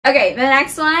Okay, the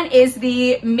next one is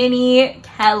the Mini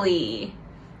Kelly.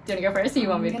 Do you want to go first or you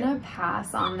want me to go? I'm gonna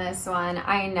pass on this one.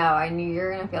 I know, I knew you were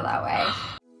gonna feel that way.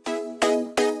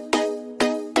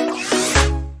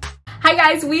 Hi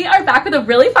guys, we are back with a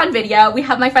really fun video. We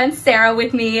have my friend Sarah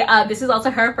with me. This is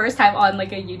also her first time on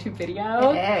like a YouTube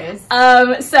video. It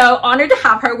is. So honored to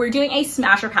have her. We're doing a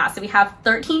smash or pass. So we have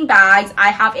 13 bags. I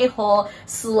have a whole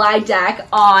slide deck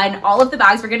on all of the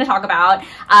bags we're gonna talk about.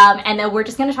 And then we're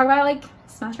just gonna talk about like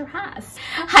smash or pass.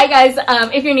 Hi guys,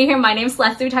 if you're new here, my name's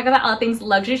Celesta. We talk about all things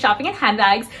luxury shopping and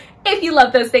handbags. If you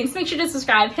love those things, make sure to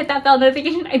subscribe, hit that bell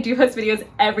notification. I do post videos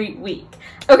every week.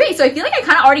 Okay, so I feel like I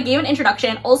kind of already gave an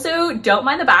introduction. Also, don't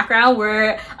mind the background.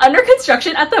 We're under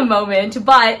construction at the moment,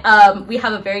 but we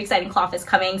have a very exciting cloth fest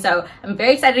coming. So I'm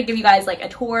very excited to give you guys like a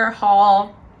tour,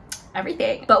 haul,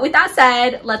 everything. But with that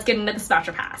said, let's get into the smash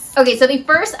or pass. Okay, so the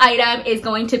first item is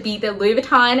going to be the Louis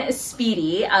Vuitton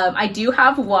Speedy. I do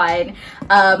have one,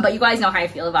 but you guys know how I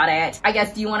feel about it. I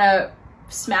guess, do you want to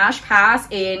smash, pass?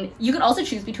 In you can also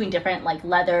choose between different like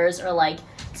leathers or like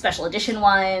special edition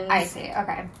ones. I see.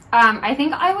 Okay. I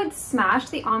think I would smash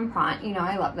the Empreinte. You know,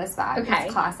 I love this bag. Okay.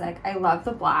 It's classic. I love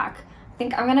the black. I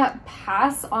think I'm gonna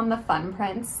pass on the fun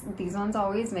prints. These ones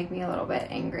always make me a little bit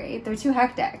angry. They're too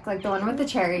hectic. Like the one with the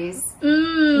cherries,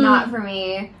 not for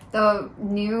me. The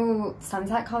new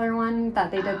sunset color one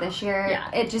that they did this year, yeah,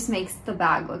 it just makes the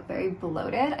bag look very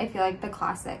bloated. I feel like the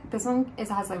classic, this one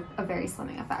has like a very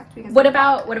slimming effect. Because what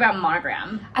about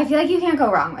monogram? I feel like you can't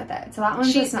go wrong with it. So that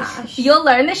one's a smash. You'll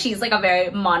learn that she's like a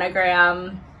very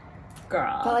monogram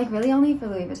girl, but like really only for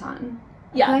Louis Vuitton.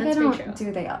 Yeah, like that's I don't very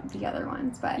do the other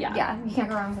ones, but yeah, you can't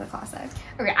go wrong with the classic.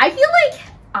 Okay, I feel like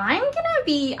I'm gonna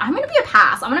be a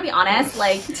pass. I'm gonna be honest.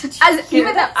 Like,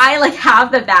 even though I like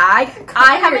have the bag,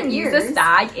 I haven't used this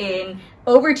bag in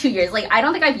over 2 years. Like, I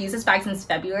don't think I've used this bag since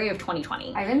February of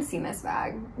 2020. I haven't seen this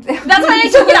bag. That's why I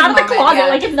took it out of the closet.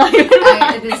 Like, it's not even.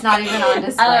 It is not even on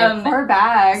display. Poor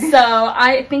bag. So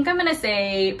I think I'm gonna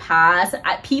say pass.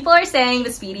 People are saying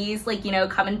the Speedy's like, you know,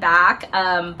 coming back,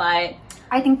 but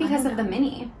I think because of the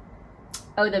mini.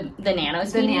 Oh, the Nano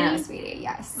Speedy? The Nano Speedy,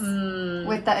 yes.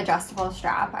 With the adjustable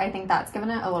strap. I think that's given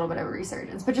it a little bit of a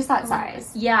resurgence, but just that size.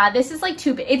 Yeah, this is like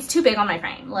too big. It's too big on my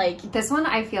frame. Like, this one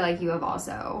I feel like you have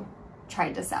also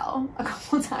tried to sell a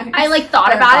couple times. I like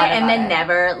thought about it and then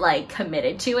never like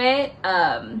committed to it.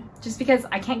 Just because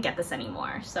I can't get this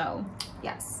anymore. So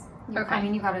yes. Okay. I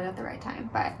mean, you got it at the right time,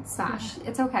 but smash.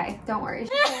 It's okay. Don't worry.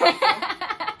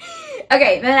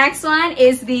 Okay, the next one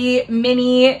is the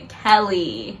Mini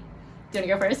Kelly. Do you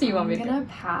want to go first or you want me to go? I'm gonna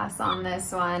pass on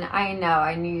this one. I know,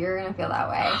 I knew you were gonna feel that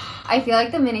way. I feel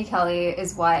like the Mini Kelly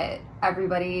is what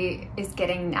everybody is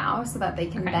getting now so that they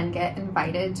can then get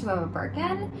invited to a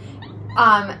Birkin.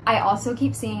 I also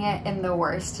keep seeing it in the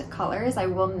worst colors. I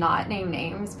will not name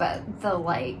names, but the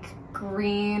like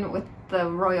green with the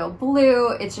royal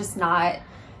blue, it's just not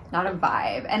a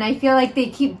vibe. And I feel like they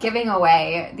keep giving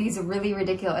away these really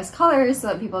ridiculous colors so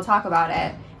that people talk about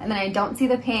it. And then I don't see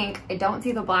the pink, I don't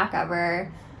see the black ever.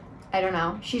 I don't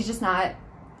know. She's not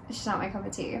my cup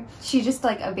of tea. She's just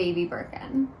like a baby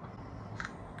Birkin.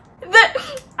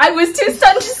 I was too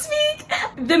stunned to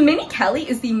speak. The Mini Kelly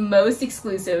is the most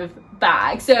exclusive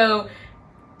bag. So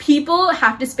people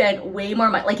have to spend way more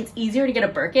money. Like, it's easier to get a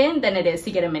Birkin than it is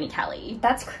to get a Mini Kelly.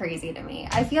 That's crazy to me.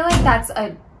 I feel like that's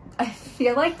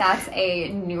a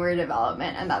newer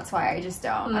development, and that's why I just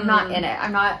don't. I'm not in it.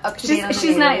 I'm not up to date on the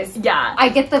She's latest. not. Yeah. I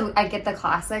get the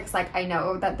classics. Like, I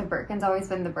know that the Birkin's always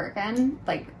been the Birkin,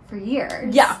 like, for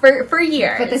years. Yeah, for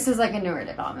years. But this is like a newer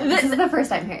development. This is the first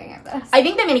time hearing of this. I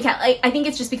think the Mini Kelly, I think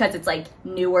it's just because it's like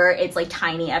newer. It's like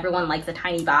tiny. Everyone likes the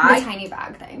tiny bag. The tiny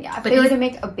bag thing, yeah. If they were to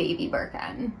make a baby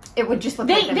Birkin, it would just look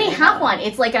like they have one.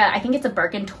 It's like I think it's a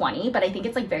Birkin 20, but I think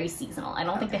it's like very seasonal. I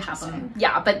don't think they have them.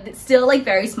 Yeah, but it's still like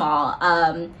very small.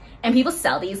 And people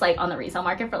sell these like on the resale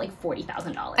market for like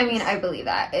 $40,000. I mean, I believe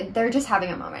that. They're just having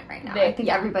a moment right now. I think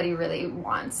everybody really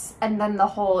wants. And then the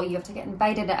whole, you have to get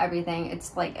invited to everything.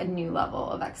 It's like a new level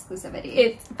of exclusivity.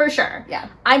 It's for sure. Yeah.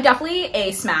 I'm definitely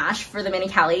a smash for the Mini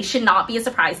Kelly. Should not be a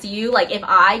surprise to you. Like, if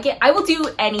I will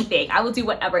do anything. I will do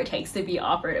whatever it takes to be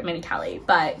offered a Mini Kelly.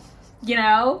 But, you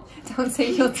know. Don't say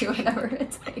you'll do whatever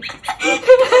it takes.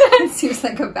 It seems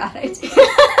like a bad idea.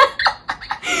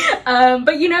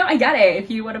 But you know, I get it if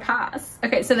you want to pass.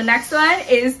 Okay, so the next one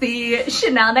is the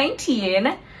Chanel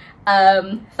 19.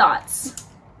 Thoughts?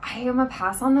 I am a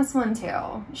pass on this one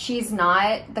too. She's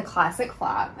not the classic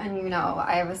flap, and you know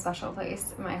I have a special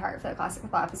place in my heart for the classic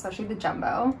flap, especially the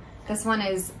jumbo. This one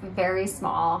is very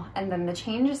small, and then the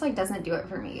chain just like doesn't do it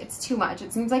for me. It's too much.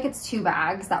 It seems like it's two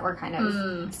bags that were kind of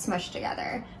smushed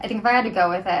together. I think if I had to go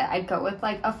with it, I'd go with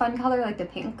like a fun color like the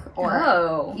pink,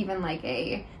 or even like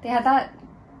they had that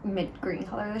mid-green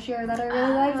color this year that I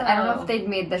really liked. I don't know if they'd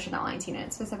made the Chanel 19 in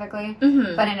it specifically,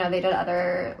 but I know they did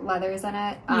other leathers in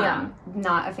it.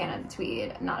 Not a fan of the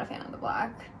tweed, not a fan of the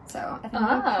black. So I think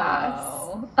I'll pass.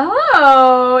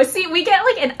 Oh, see, we get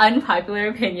like an unpopular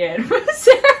opinion from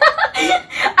Sarah.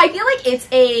 I feel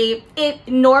like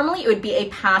normally it would be a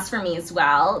pass for me as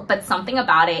well, but something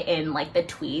about it in like the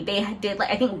tweed, they did like,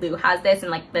 I think Lou has this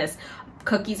in like this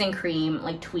cookies and cream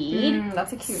like tweed.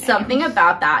 That's a cute something name.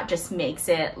 About that just makes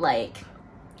it like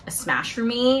a smash for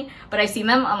me. But I've seen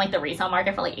them on like the resale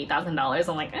market for like $8,000.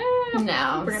 I'm like,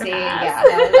 no, we're gonna see, pass.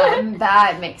 yeah,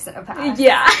 that makes it a pass.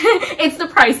 Yeah, it's the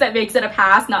price that makes it a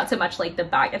pass, not so much like the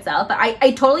bag itself. But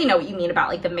I totally know what you mean about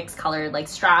like the mixed colored like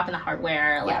strap and the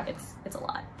hardware. Like it's a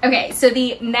lot. Okay, so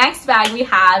the next bag we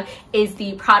have is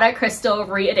the Prada Crystal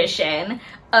Re-Edition.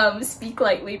 Speak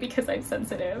lightly because I'm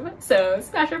sensitive. So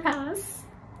smash or pass?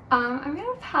 I'm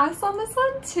gonna pass on this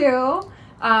one too.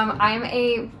 I'm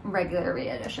a regular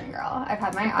Re-Edition girl. I've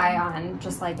had my eye on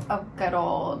just like a good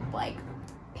old like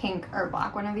pink or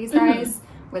black one of these guys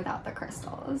without the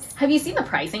crystals. Have you seen the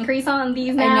price increase on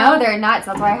these now? I know, they're nuts.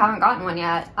 That's why I haven't gotten one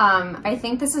yet. I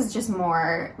think this is just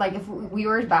more like if we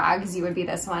were bags, you would be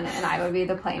this one and I would be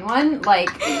the plain one. Like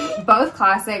both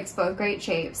classics, both great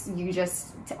shapes. You just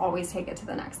always take it to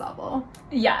the next level.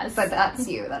 Yes. But that's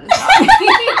you. That is not me.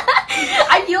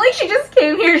 I feel like she just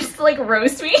came here just to like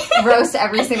roast me. Roast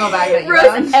every single bag that you roast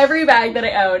own. Every bag that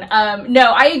I own.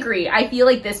 No, I agree. I feel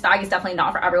like this bag is definitely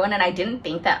not for everyone, and I didn't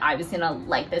think that I was gonna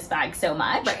like this bag so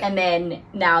much. Right. And then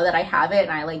now that I have it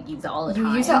and I like use it all the time.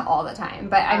 You use it all the time,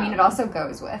 but I mean it also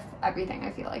goes with everything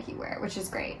I feel like you wear, which is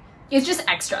great. It's just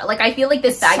extra. Like I feel like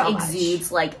this bag So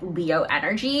exudes like Leo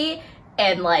energy,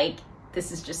 and like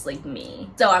this is just like me.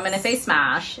 So I'm gonna say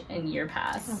smash and you're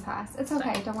pass. I'll pass. It's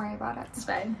okay. Don't worry about it. It's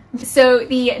fine. So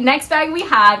the next bag we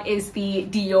have is the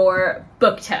Dior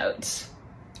Book Tote.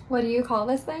 What do you call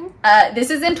this thing? This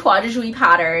is in Toile de Jouy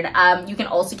pattern. You can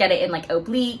also get it in like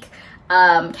oblique,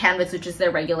 canvas, which is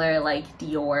their regular like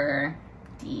Dior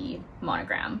D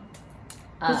monogram.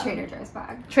 The Trader Joe's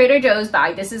bag. Trader Joe's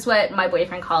bag. This is what my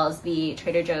boyfriend calls the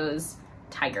Trader Joe's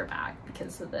tiger bag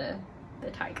because of the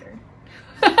tiger.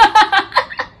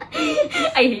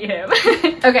 I hate him.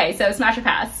 Okay, so smash or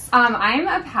pass? I'm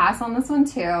a pass on this one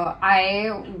too.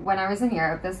 When I was in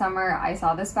Europe this summer, I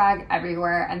saw this bag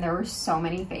everywhere and there were so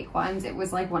many fake ones. It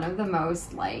was like one of the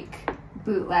most like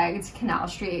bootlegged Canal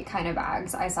Street kind of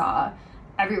bags I saw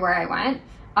everywhere I went.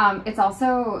 It's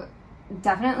also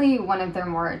definitely one of their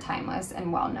more timeless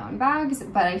and well-known bags,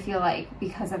 but I feel like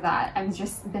because of that, I've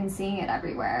just been seeing it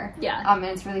everywhere. Yeah. And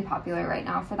it's really popular right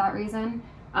now for that reason.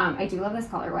 I do love this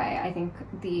colorway. I think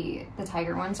the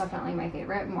tiger one's definitely my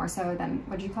favorite, more so than,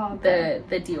 what do you call it?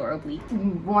 The Dior oblique.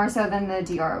 More so than the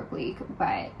Dior oblique,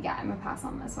 but yeah, I'm a pass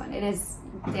on this one. It is,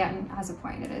 Dan has a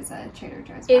point, it is a Trader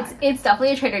Joe's bag. It's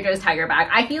definitely a Trader Joe's tiger bag.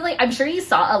 I feel like, I'm sure you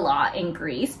saw a lot in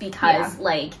Greece because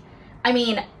like, I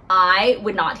mean, I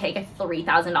would not take a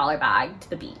 $3,000 bag to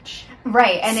the beach.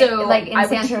 Right, and so like in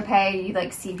Saint-Tropez, you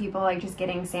like see people like just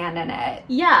getting sand in it.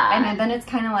 Yeah. And then it's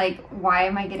kind of like, why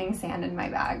am I getting sand in my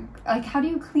bag? Like, how do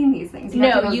you clean these things?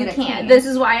 No, you can't. This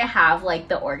is why I have like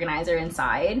the organizer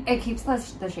inside. It keeps the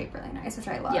shape really nice, which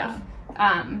I love. Yeah.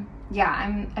 Yeah,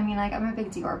 I'm a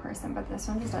big Dior person, but this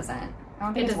one just doesn't. I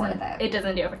don't think it's worth it. It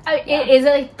doesn't do it. It is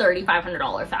a like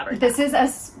 $3,500 fabric. This is a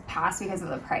pass because of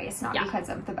the price, not because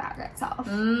of the bag itself.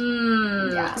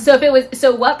 Yeah.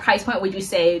 So what price point would you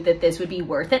say that this would be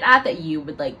worth it at, that you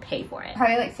would like pay for it?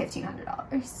 Probably like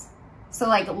 $1,500. So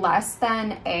like less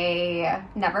than a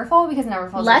Neverfull, because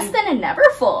Neverfull less than a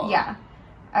Neverfull. Yeah,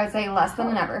 I would say less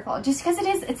than a Neverfull, just because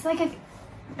it's like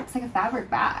a fabric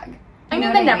bag. I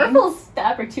mean, the Neverfull's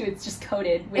fabric too. It's just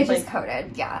coated. With, it's just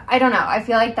coated. Yeah, I don't know. I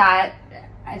feel like that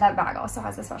bag also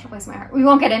has a special place in my heart. We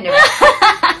won't get into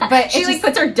it. But she like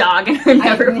puts her dog in her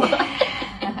Neverfull.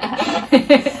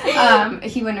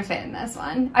 He wouldn't fit in this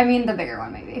one. I mean, the bigger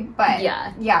one maybe, but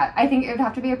yeah, I think it would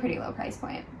have to be a pretty low price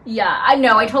point. Yeah, I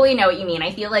know. I totally know what you mean.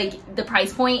 I feel like the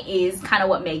price point is kind of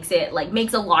what makes it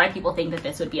makes a lot of people think that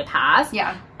this would be a pass.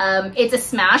 Yeah. It's a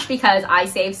smash because I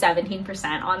saved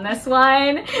 17% on this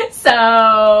one, so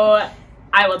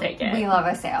I will take it. We love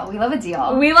a sale. We love a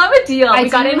deal. We love a deal. We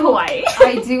got it in Hawaii.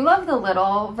 I do love the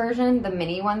little version, the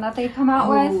mini one that they come out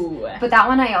with. But that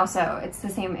one it's the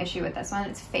same issue with this one.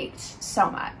 It's faked so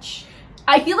much.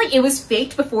 I feel like it was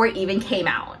faked before it even came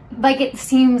out. Like, it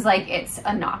seems like it's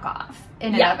a knockoff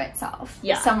in and Yeah. of itself.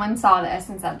 Yeah. Someone saw this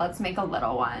and said, let's make a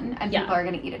little one, and Yeah. people are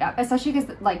going to eat it up. Especially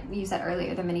because, like you said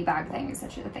earlier, the mini bag thing is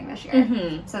such a thing this year.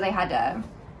 Mhm. So they had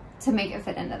to make it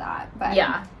fit into that. But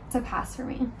Yeah. it's a pass for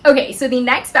me. Okay, so the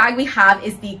next bag we have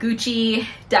is the Gucci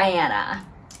Diana.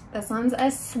 This one's a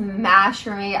smash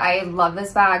for me. I love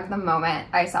this bag the moment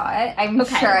I saw it. I'm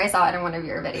Okay. sure I saw it in one of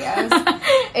your videos.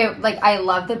 I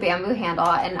love the bamboo handle,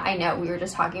 and I know we were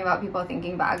just talking about people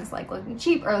thinking bags like looking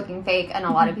cheap or looking fake, and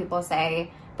a lot of people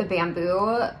say the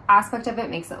bamboo aspect of it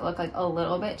makes it look like a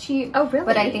little bit cheap. Oh, really?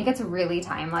 But I think it's really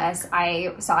timeless.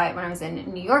 I saw it when I was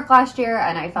in New York last year,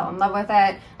 and I fell in love with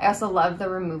it. I also love the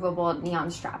removable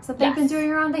neon straps that they've been doing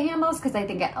around the handles, because I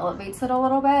think it elevates it a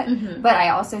little bit. Mhm. But I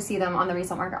also see them on the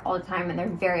resale market all the time, and they're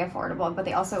very affordable, but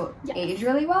they also age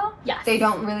really well. Yes. They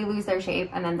don't really lose their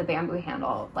shape, and then the bamboo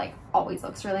handle like always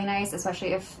looks really nice,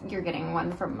 especially if you're getting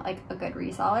one from like a good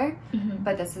reseller. Mhm.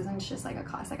 But this isn't just like a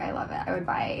classic. I love it. I would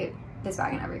buy this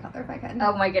bag in every color if I could.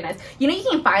 Oh my goodness. You know, you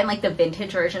can find like the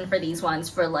vintage version for these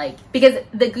ones for like, because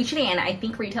the Gucci Diana I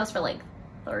think retails for like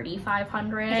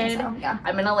 $3,500. I think so, yeah.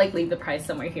 I'm gonna like leave the price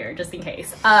somewhere here just in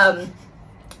case.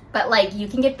 But like you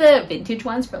can get the vintage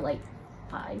ones for like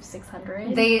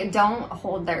 $500-600. They don't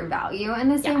hold their value in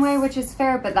the same Yes. way, which is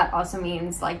fair, but that also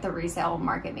means like the resale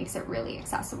market makes it really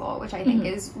accessible, which I think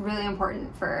is really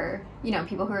important for, you know,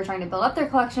 people who are trying to build up their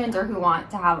collections or who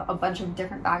want to have a bunch of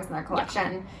different bags in their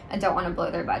collection and don't want to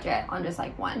blow their budget on just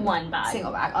like one bag.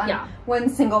 single bag. On Yeah. one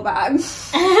single bag.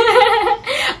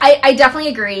 I definitely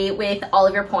agree with all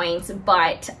of your points,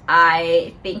 but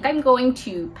I think I'm going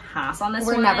to pass on this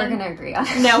We're one. never going to agree on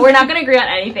it. No, we're not going to agree on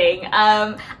anything.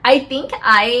 I think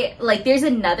there's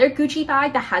another Gucci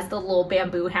bag that has the little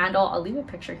bamboo handle. I'll leave a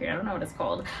picture here. I don't know what it's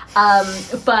called.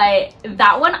 But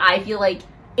that one, I feel like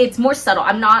it's more subtle.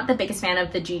 I'm not the biggest fan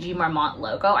of the Gigi Marmont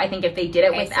logo. I think if they did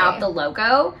it without the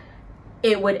logo,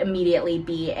 it would immediately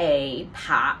be a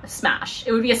smash.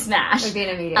 It would be a smash. It would be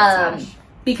an immediate smash.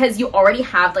 Because you already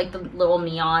have like the little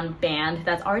neon band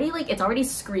that's already like, it's already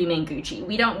screaming Gucci.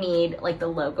 We don't need like the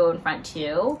logo in front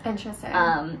too. Interesting.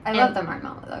 I love the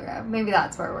Marmont logo. Maybe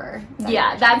that's where we're.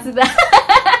 Yeah, that's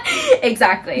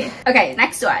exactly. Okay,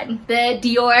 next one, the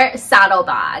Dior saddle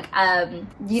bag.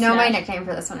 You know, my nickname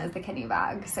for this one is the kidney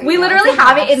bag. So we literally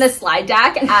have it in the slide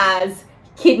deck as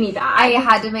kidney bag. I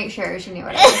had to make sure she knew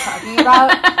what I was talking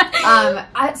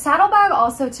about. Saddlebag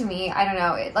also, to me, I don't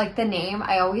know, like the name,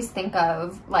 I always think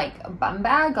of like a bum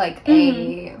bag, like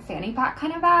a fanny pack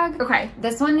kind of bag. Okay.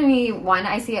 This one to me,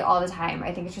 I see it all the time.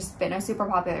 I think it's just been a super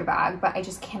popular bag, but I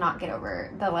just cannot get over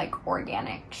the like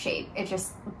organic shape. It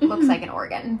just looks like an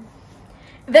organ.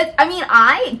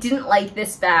 I didn't like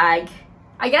this bag.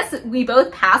 I guess we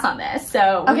both pass on this,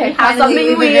 so okay, we have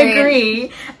something we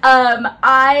agree.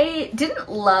 I didn't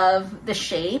love the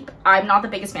shape. I'm not the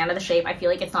biggest fan of the shape. I feel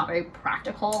like it's not very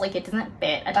practical. Like it doesn't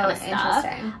fit a ton of stuff.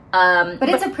 Interesting. But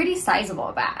it's a pretty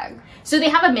sizable bag. So they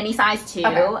have a mini size too,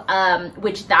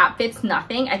 which that fits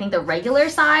nothing. I think the regular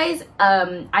size,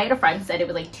 I had a friend said it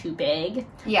was like too big.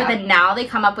 Yeah. But then now they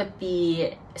come up with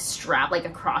the strap, like a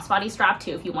crossbody strap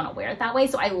too, if you want to wear it that way.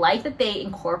 So I like that they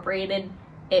incorporated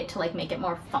it to like make it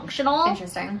more functional.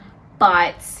 Interesting.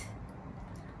 But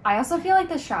I also feel like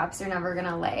the straps are never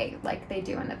gonna lay like they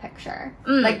do in the picture.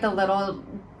 Like the little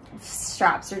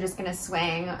straps are just gonna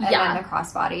swing, and then the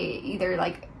crossbody either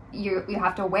like you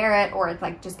have to wear it or it's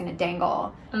like just gonna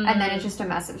dangle, and then it's just a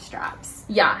mess of straps.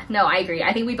 Yeah, no, I agree.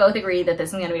 I think we both agree that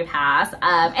this is gonna be a pass.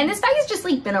 And this bag has just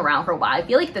like been around for a while. I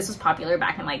feel like this was popular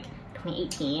back in like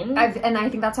 2018. And I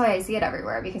think that's why I see it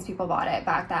everywhere, because people bought it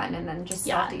back then and then just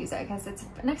still have to use it because it's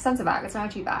an expensive bag. It's not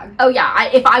a cheap bag. Oh yeah,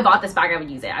 if I bought this bag, I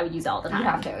would use it. I would use it all the time. You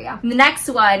have to, yeah. The next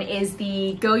one is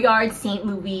the Goyard St.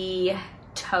 Louis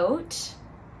tote.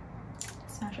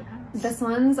 Smash or pass? This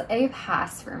one's a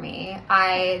pass for me.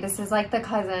 This is like the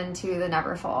cousin to the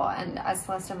Neverfull, and as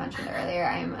Celesta mentioned earlier,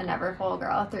 I'm a Neverfull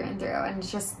girl through and through, and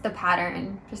it's just the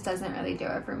pattern just doesn't really do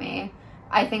it for me.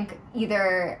 I think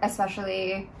either,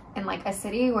 especially in like a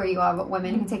city where you have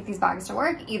women who take these bags to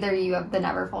work, either you have the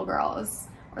Neverfull girls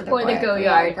or the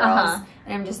Goyard girls,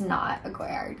 and I'm just not a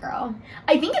Goyard girl.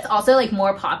 I think it's also like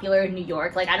more popular in New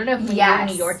York. Like I don't know if when you were in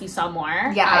New York you saw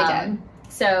more. Yeah, I did.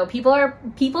 So people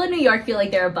in New York feel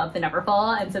like they're above the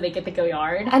Neverfull, and so they get the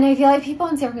Goyard. And I feel like people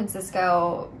in San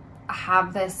Francisco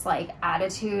have this like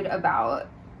attitude about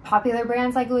popular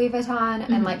brands like Louis Vuitton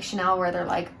and like Chanel, where they're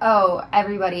like, oh,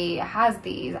 everybody has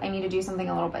these, I need to do something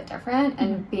a little bit different,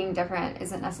 and being different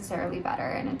isn't necessarily better,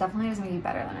 and it definitely doesn't make you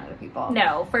better than other people.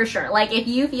 No, for sure. Like if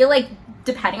you feel like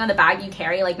depending on the bag you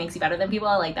carry, like makes you better than people,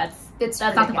 like that's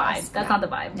not the vibe. That's not the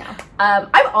vibe. No.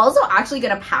 I'm also actually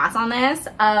gonna pass on this.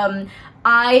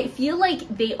 I feel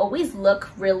like they always look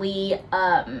really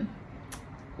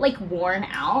like worn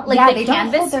out. Like yeah, the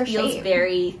canvas feels shape.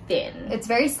 Very thin. It's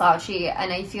very slouchy,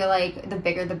 and I feel like the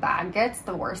bigger the bag gets,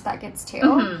 the worse that gets too.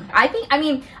 I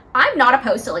mean, I'm not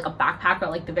opposed to like a backpack or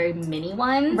like the very mini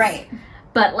ones. Right.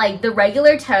 But like the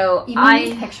regular tote, even in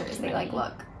these pictures, they like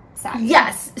look saggy.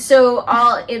 Yes. So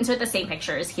I'll insert the same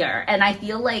pictures here. And I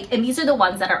feel like, and these are the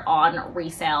ones that are on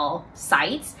resale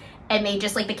sites. And they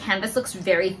just, like, the canvas looks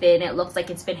very thin. It looks like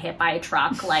it's been hit by a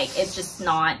truck. Like, it's just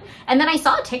not. And then I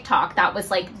saw a TikTok that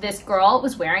was, like, this girl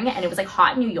was wearing it, and it was, like,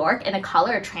 hot in New York, and the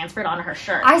color transferred onto her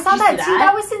shirt. I saw that, too.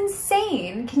 That was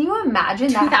insane. Can you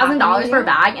imagine that? $2,000 for a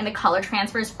bag, and the color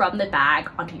transfers from the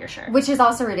bag onto your shirt. Which is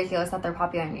also ridiculous that they're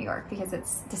popular in New York, because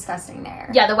it's disgusting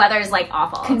there. Yeah, the weather is, like,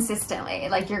 awful. Consistently.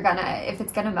 Like, you're gonna, if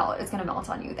it's gonna melt, it's gonna melt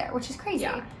on you there, which is crazy.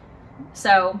 Yeah.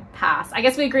 So, pass. I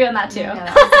guess we agree on that, too.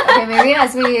 Yeah, okay, maybe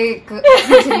as we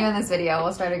continue in this video,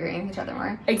 we'll start agreeing with each other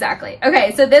more. Exactly.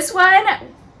 Okay, so this one,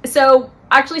 so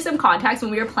actually some context,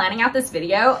 when we were planning out this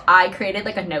video, I created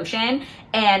like a Notion,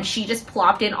 and she just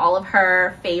plopped in all of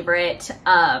her favorite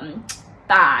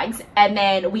bags, and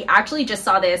then we actually just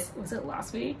saw this, was it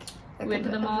last week? We went to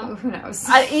the mall. Who knows?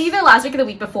 Either last week or the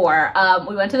week before,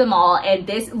 we went to the mall, and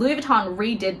this Louis Vuitton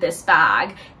redid this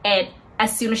bag, and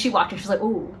as soon as she walked in, she was like,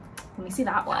 ooh, let me see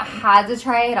that one. I had to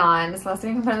try it on. Celeste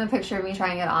can put in the picture of me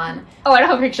trying it on. Oh, I don't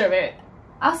have a picture of it.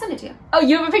 I'll send it to you. Oh,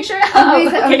 you have a picture? Oh,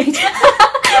 okay.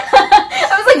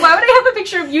 I was like, why would I have a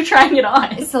picture of you trying it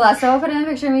on? Celeste will put in a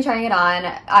picture of me trying it on.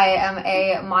 I am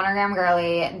a monogram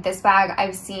girly. This bag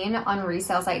I've seen on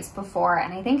resale sites before,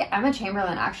 and I think Emma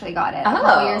Chamberlain actually got it a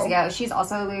couple years ago. She's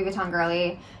also a Louis Vuitton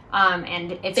girly.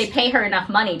 And they pay her enough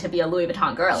money to be a Louis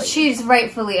Vuitton girly. She's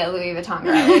rightfully a Louis Vuitton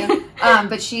girly.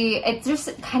 But it's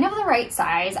just kind of the right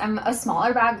size. I'm a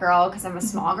smaller bag girl because I'm a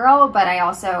small girl, but I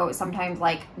also sometimes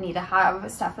like need to have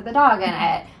stuff for the dog in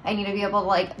it. I need to be able to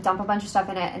like dump a bunch of stuff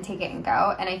in it and take it and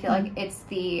go. And I feel like it's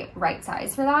the right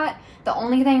size for that. The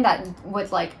only thing that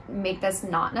would like make this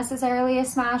not necessarily a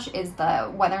smash is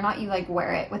the whether or not you like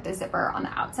wear it with the zipper on the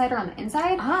outside or on the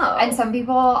inside. Oh. And some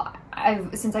people,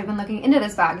 since I've been looking into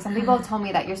this bag, some people have told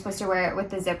me that you're supposed to wear it with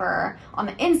the zipper on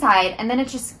the inside, and then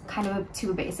it's just kind of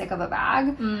too basic of a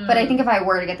bag. But I think if I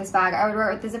were to get this bag, I would wear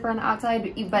it with the zipper on the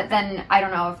outside. But then I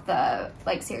don't know if the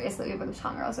like serious Louis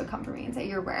Vuitton girls would come for me and say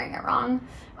you're wearing it wrong.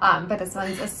 But this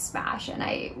one's a smash, and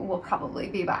I will probably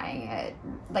be buying it,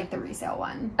 like the resale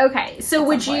one. Okay, so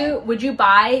would you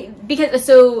buy, because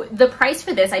so the price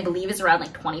for this I believe is around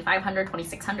like $2,500,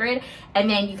 $2,600, and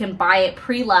then you can buy it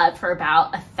pre-loved for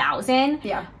about $1,000.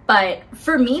 Yeah. But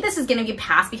for me, this is gonna be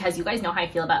passed because you guys know how I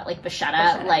feel about like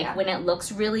Vachetta, like when it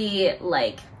looks really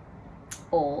like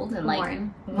old and like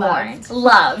worn,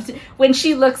 loved. When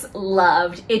she looks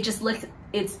loved, it just looks.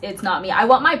 It's not me. I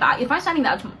want my bag. If I'm spending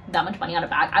that much money on a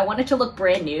bag, I want it to look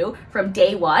brand new from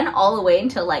day one all the way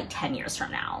until like 10 years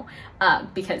from now.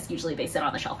 Because usually they sit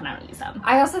on the shelf and I don't use them.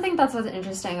 I also think that's what's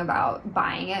interesting about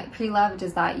buying it pre-loved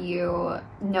is that you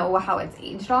know how it's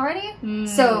aged already.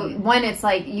 So one, it's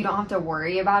like you don't have to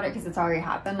worry about it because it's already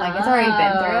happened. Like it's already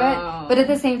been through it. But at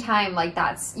the same time, like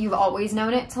you've always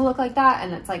known it to look like that,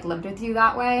 and it's like lived with you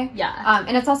that way. Yeah.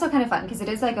 And it's also kind of fun because it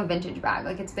is like a vintage bag.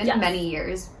 Like it's been many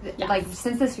years. Like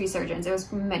since this resurgence, it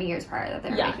was many years prior that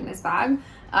they were making this bag.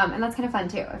 And that's kind of fun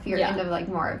too. If you're into like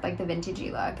more of like the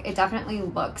vintagey look, it definitely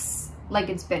looks like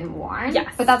it's been worn.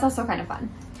 Yes. But that's also kind of fun.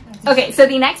 Okay, so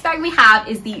the next bag we have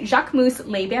is the Jacquemus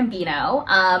Le Bambino.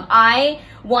 I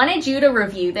wanted you to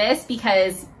review this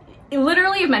because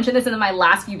literally I've mentioned this in my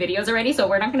last few videos already, so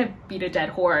we're not going to beat a dead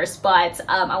horse, but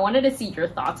I wanted to see your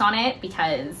thoughts on it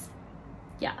because,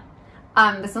 yeah.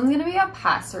 This one's gonna be a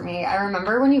pass for me. I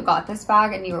remember when you got this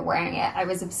bag and you were wearing it, I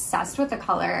was obsessed with the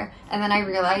color, and then I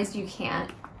realized you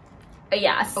can't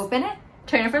open it.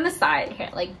 Turn it from the side here,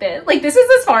 like this. Like this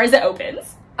is as far as it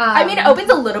opens. I mean, it opens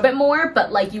a little bit more,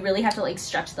 but like you really have to like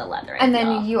stretch the leather. And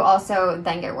then you also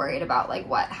then get worried about like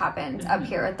what happens up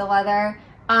here with the leather.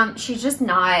 She's just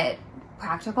not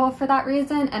practical for that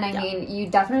reason, and I mean, you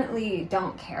definitely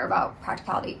don't care about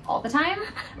practicality all the time,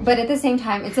 but at the same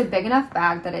time, it's a big enough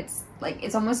bag that it's like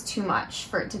it's almost too much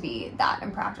for it to be that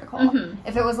impractical.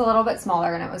 If it was a little bit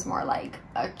smaller and it was more like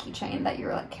a keychain that you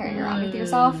were like carrying around with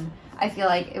yourself, I feel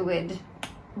like it would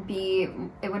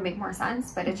make more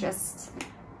sense, but it's just,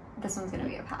 this one's gonna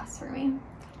be a pass for me.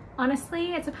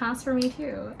 Honestly, it's a pass for me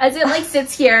too. As it like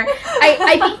sits here,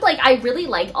 I think like I really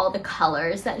like all the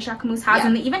colors that Jacquemus has,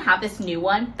 and they even have this new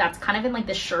one that's kind of in like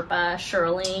the Sherpa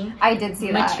shearling. I did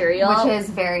see material, that, which is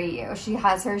very you. She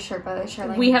has her Sherpa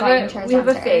shearling. We have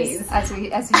a phase as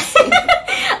we see.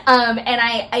 And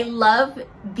I love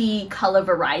the color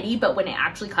variety, but when it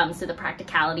actually comes to the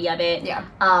practicality of it,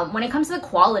 when it comes to the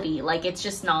quality, like it's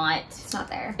just not. It's not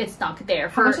there. It's not there.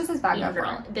 How much does this bag go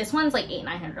for? This one's like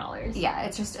 $800-900. Yeah,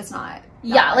 it's not.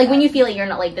 Yeah, like when you feel it, you're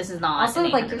not like this is not. Also,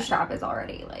 like your strap is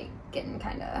already like getting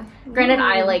kind of. Granted,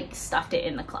 I like stuffed it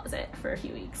in the closet for a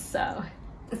few weeks, so.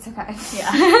 It's okay.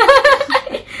 Yeah.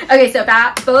 Okay, so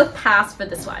both passed for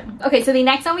this one. Okay, so the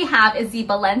next one we have is the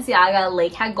Balenciaga Le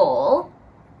Cagole.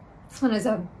 This one is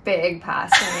a big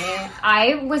pass for me.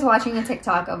 I was watching a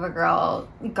TikTok of a girl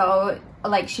go,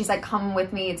 like, she's like, come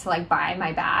with me to like buy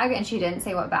my bag, and she didn't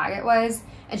say what bag it was.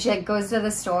 And she like goes to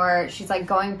the store. She's like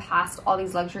going past all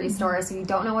these luxury stores, so you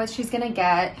don't know what she's gonna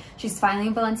get. She's finally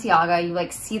in Balenciaga. You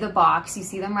like see the box, you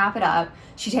see them wrap it up.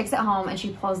 She takes it home and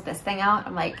she pulls this thing out.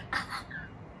 I'm like,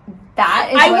 that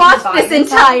is. I watched this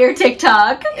entire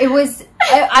TikTok. It was.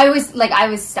 I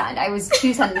was stunned. I was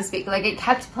too stunned to speak. Like it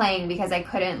kept playing because I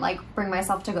couldn't like bring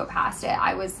myself to go past it.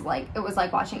 I was like, it was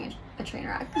like watching a train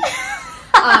wreck.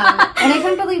 And I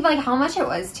couldn't believe like how much it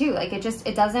was too. Like it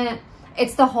doesn't.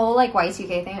 It's the whole like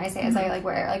Y2K thing I say as I like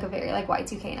wear like a very like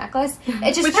Y2K necklace.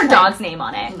 It's just with her dog's name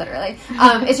on it. Literally.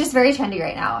 It's just very trendy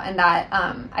right now, and that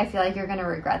I feel like you're gonna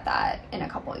regret that in a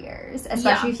couple years,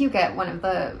 especially if you get one of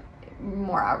the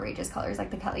more outrageous colors like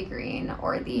the Kelly green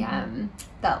or the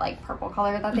that like purple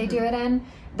color that they do it in.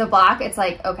 The black, it's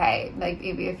like okay, like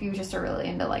maybe if you just are really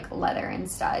into like leather and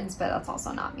studs, but that's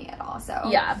also not me at all. So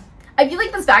yeah. I feel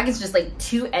like this bag is just like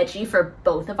too edgy for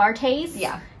both of our tastes.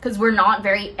 Yeah. Because we're not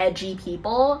very edgy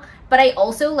people. But I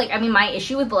also like, I mean, my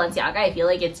issue with Balenciaga, I feel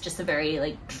like it's just a very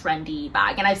like trendy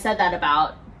bag. And I've said that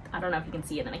about, I don't know if you can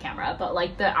see it in the camera, but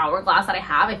like the hourglass that I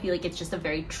have, I feel like it's just a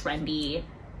very trendy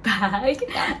bag.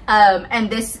 Yeah. And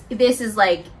this is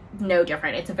like no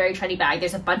different. It's a very trendy bag.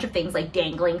 There's a bunch of things like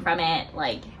dangling from it.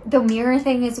 Like the mirror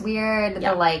thing is weird.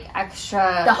 The like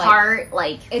extra the heart,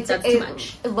 like that's too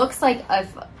much. It looks like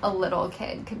if a little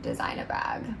kid could design a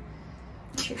bag.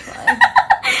 Truthfully.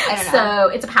 I don't know. So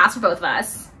it's a pass for both of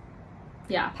us.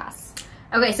 Yeah. Pass.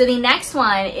 Okay, so the next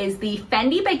one is the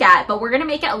Fendi Baguette, but we're gonna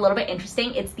make it a little bit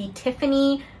interesting. It's the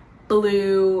Tiffany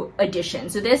Blue edition.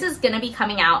 So this is going to be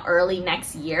coming out early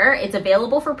next year. It's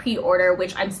available for pre-order,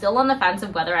 which I'm still on the fence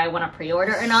of whether I want to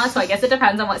pre-order or not. So I guess it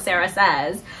depends on what Sarah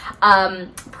says.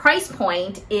 Price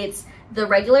point, it's the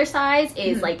regular size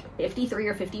is like 53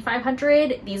 or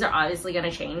 5,500. These are obviously going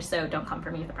to change, so don't come for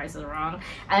me if the prices are wrong.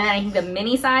 And then I think the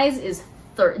mini size is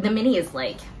the mini is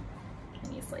like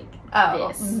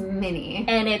this. Mini.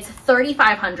 And it's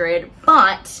 3,500,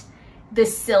 but the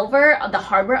silver, the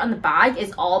hardware on the bag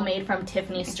is all made from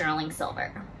Tiffany sterling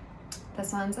silver.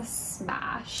 This one's a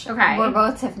smash. Okay. We're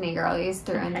both Tiffany girlies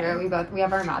through and through. We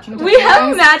have our matching. We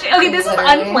have matching. Okay, this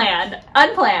literally. Was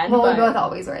unplanned. Well, but we both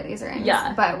always wear these rings.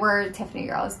 Yeah. But we're Tiffany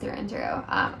girls through and through.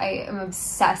 I am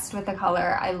obsessed with the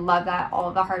color. I love that all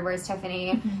of the hardware is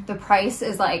Tiffany. The price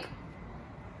is like,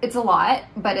 it's a lot,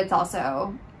 but it's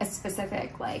also a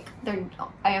specific, like,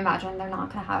 I imagine they're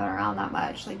not going to have it around that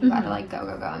much. Like, you got to, like, go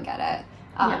and get it.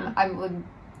 I'm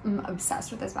obsessed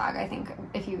with this bag, I think,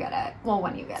 if you get it. Well,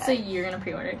 when you get it. So you're going to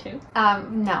pre-order it, too?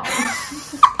 No.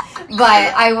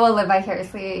 But I will live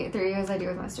vicariously through you as I do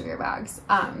with most of your bags.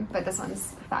 But this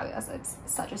one's fabulous. It's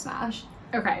such a smash.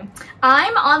 Okay.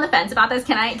 I'm on the fence about this.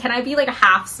 Can I be, like, a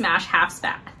half smash, half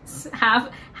smash?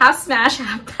 Half smash,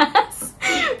 half pass?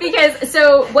 Because,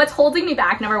 so what's holding me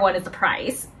back, number one, is the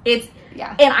price.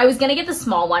 And I was gonna get the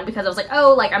small one because I was like,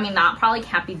 oh, like, I mean, that probably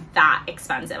can't be that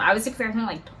expensive. I was expecting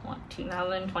like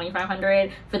 2,000,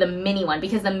 2,500 for the mini one,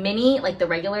 because the mini, like the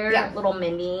regular little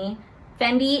mini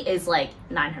Fendi is like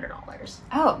 $900.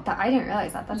 Oh, I didn't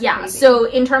realize that. That's crazy. So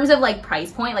in terms of like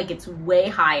price point, like it's way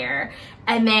higher.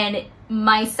 And then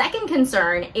my second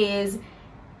concern is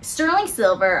sterling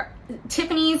silver,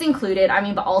 Tiffany's included, I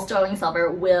mean, but all sterling silver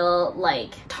will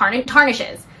like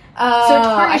tarnishes. Oh, so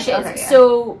tarnishes.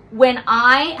 So when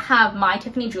I have my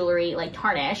Tiffany jewelry like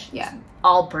tarnish,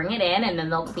 I'll bring it in and then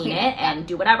they'll clean it and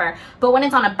do whatever. But when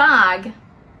it's on a bag,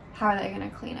 how are they gonna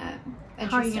clean it?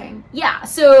 Interesting. Yeah,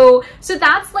 so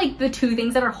that's like the two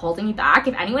things that are holding me back.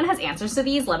 If anyone has answers to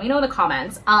these, let me know in the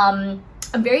comments. I'm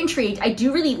very intrigued. I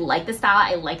do really like the style.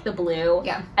 I like the blue.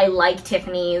 Yeah. I like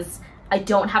Tiffany's. I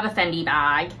don't have a Fendi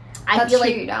bag. I feel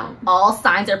like you don't. All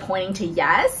signs are pointing to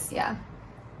yes. Yeah.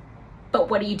 but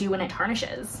what do you do when it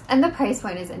tarnishes? And the price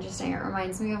point is interesting. It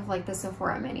reminds me of like the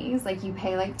Sephora minis. Like you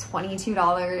pay like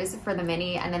 $22 for the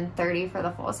mini and then $30 for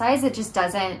the full size. It just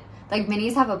doesn't, like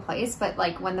minis have a place, but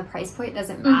like when the price point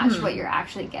doesn't match what you're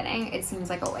actually getting, it seems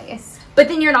like a waste. But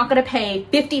then you're not going to pay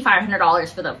 $5,500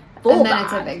 for the full and then bag.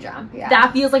 It's a big jump. Yeah,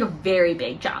 that feels like a very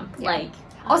big jump. Yeah. Like,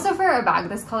 also for a bag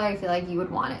this color, I feel like you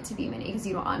would want it to be mini because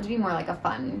you don't want it to be more like a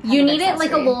fun kind you of need it like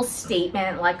a accessory. little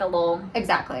statement, like a little...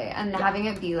 Exactly. And having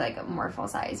it be like more full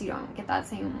size, you don't get that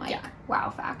same like wow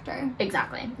factor.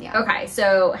 Exactly. Yeah. Okay,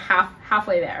 so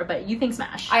halfway there, but you think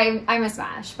smash. I'm a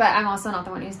smash, but I'm also not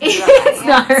the one who's thinking about It's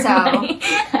not her money.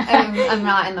 so I'm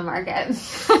not in the market.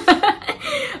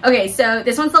 Okay, so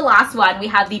this one's the last one. We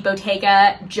have the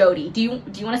Bottega Jody. Do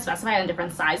you want to specify on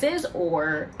different sizes,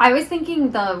 or? I was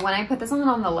thinking when I put this one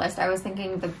on the list, I was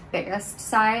thinking the biggest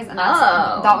size, and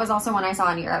that was also one I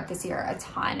saw in Europe this year a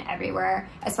ton everywhere,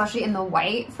 especially in the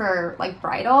white for like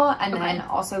bridal, and then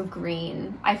also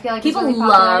green. I feel like people really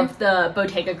love the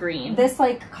Bottega green. This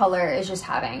like color is just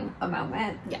having a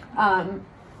moment. Yeah.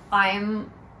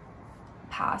 I'm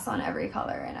pass on every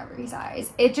color and every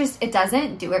size. It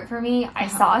doesn't do it for me. I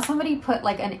saw somebody put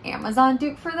like an Amazon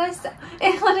dupe for this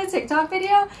on a TikTok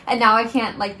video, and now I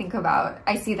can't like think about,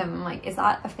 I see them, I'm like, is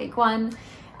that a fake one?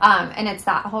 And it's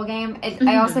that whole game.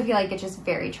 I also feel like it's just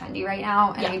very trendy right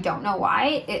now, and I don't know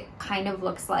why. It kind of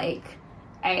looks like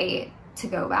a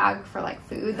to-go bag for like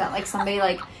food that like somebody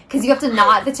like, because you have to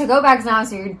not the to-go bags now,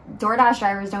 so your DoorDash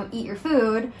drivers don't eat your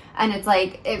food, and it's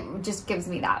like, it just gives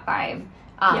me that vibe.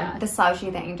 The slouchy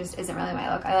thing just isn't really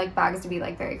my look. I like bags to be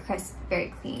like very crisp,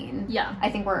 very clean. Yeah. I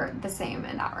think we're the same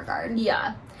in that regard.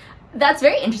 Yeah. That's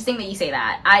very interesting that you say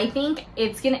that. I think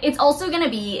it's also gonna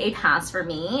be a pass for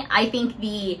me. I think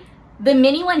the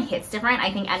mini one hits different.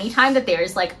 I think anytime that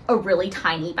there's like a really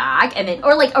tiny bag and then,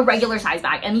 or like a regular size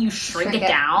bag, and then you shrink it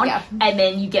down and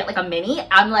then you get like a mini,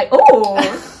 I'm like,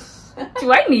 oh,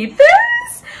 do I need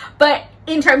this? But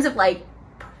in terms of like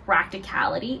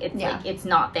practicality, it's like it's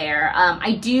not there.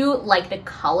 I do like the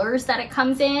colors that it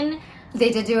comes in. They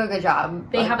did do a good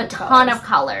job. They have a ton of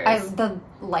colors. The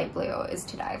light blue is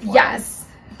to die for. Yes.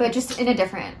 But just in a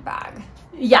different bag.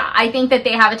 Yeah, I think that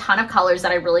they have a ton of colors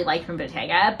that I really like from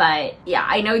Bottega, but yeah,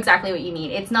 I know exactly what you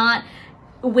mean. It's not,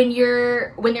 when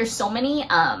there's so many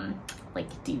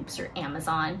like dupes or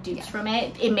Amazon dupes from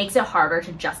it, it makes it harder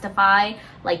to justify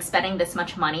like spending this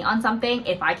much money on something.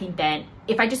 If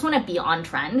I just want to be on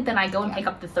trend, then I go and pick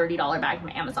up the $30 bag from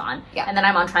Amazon, and then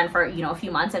I'm on trend for, you know, a few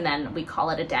months, and then we call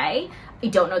it a day. I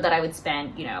don't know that I would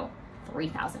spend, you know,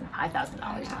 $3,000,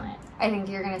 $5,000 on it. I think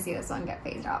you're gonna see this one get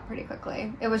phased out pretty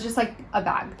quickly. It was just like a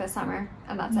bag this summer,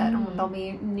 and that's it. And there'll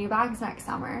be new bags next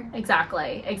summer.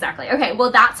 Exactly. Okay,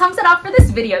 well that sums it up for this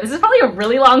video. This is probably a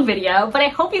really long video, but I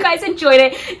hope you guys enjoyed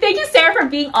it. Thank you, Sarah, for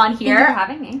being on here. Thank you for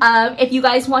having me. If you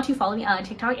guys want to follow me on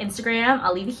TikTok, Instagram,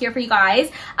 I'll leave it here for you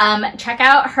guys. Check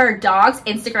out her dog's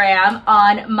Instagram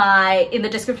in the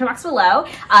description box below.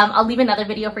 I'll leave another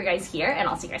video for you guys here, and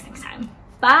I'll see you guys next time.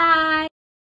 Bye.